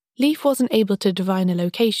 Leaf wasn't able to divine a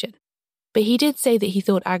location, but he did say that he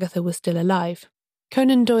thought Agatha was still alive.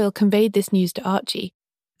 Conan Doyle conveyed this news to Archie,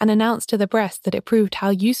 and announced to the press that it proved how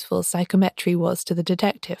useful psychometry was to the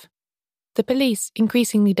detective. The police,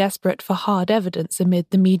 increasingly desperate for hard evidence amid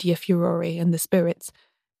the media furore and the spirits,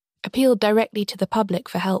 appealed directly to the public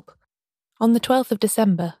for help. On the 12th of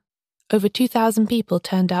December, over 2,000 people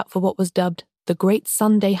turned out for what was dubbed the Great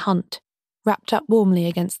Sunday Hunt, wrapped up warmly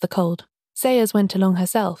against the cold. Sayers went along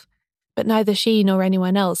herself, but neither she nor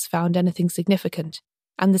anyone else found anything significant,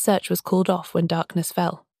 and the search was called off when darkness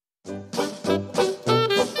fell.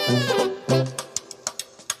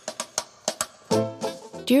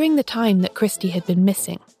 During the time that Christie had been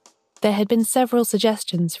missing, there had been several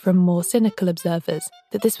suggestions from more cynical observers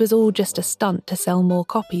that this was all just a stunt to sell more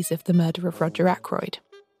copies of The Murder of Roger Ackroyd.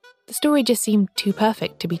 The story just seemed too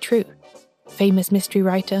perfect to be true. Famous mystery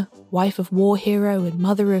writer, wife of war hero and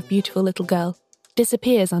mother of beautiful little girl,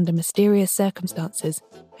 disappears under mysterious circumstances,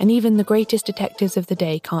 and even the greatest detectives of the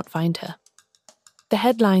day can't find her. The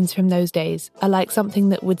headlines from those days are like something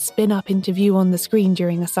that would spin up into view on the screen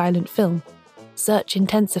during a silent film. Search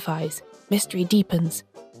intensifies, mystery deepens,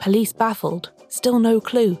 police baffled, still no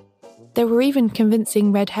clue. There were even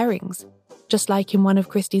convincing red herrings, just like in one of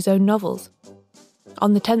Christie's own novels.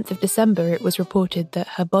 On the 10th of December, it was reported that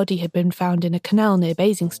her body had been found in a canal near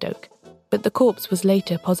Basingstoke, but the corpse was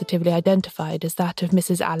later positively identified as that of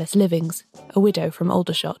Mrs. Alice Livings, a widow from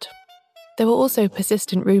Aldershot. There were also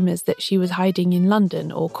persistent rumours that she was hiding in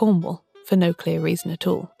London or Cornwall, for no clear reason at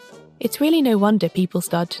all. It's really no wonder people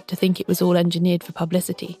started to think it was all engineered for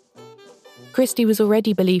publicity. Christie was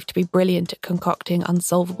already believed to be brilliant at concocting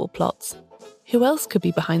unsolvable plots. Who else could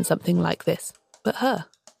be behind something like this but her?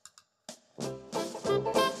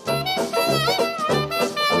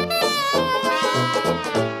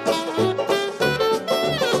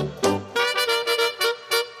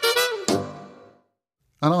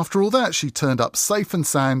 And after all that, she turned up safe and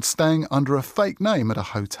sound, staying under a fake name at a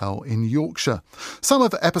hotel in Yorkshire. Some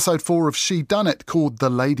of episode 4 of Shedunnit, called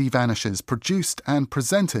The Lady Vanishes, produced and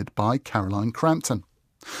presented by Caroline Crampton.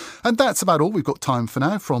 And that's about all we've got time for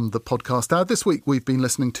now from the podcast hour. This week we've been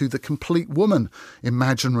listening to The Complete Woman,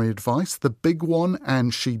 Imaginary Advice, The Big One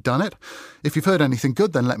and Shedunnit. If you've heard anything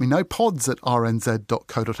good, then let me know.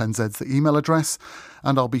 pods@rnz.co.nz is the email address,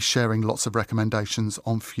 and I'll be sharing lots of recommendations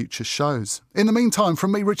on future shows. In the meantime,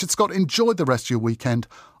 from me, Richard Scott, enjoy the rest of your weekend.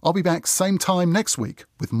 I'll be back same time next week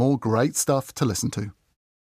with more great stuff to listen to.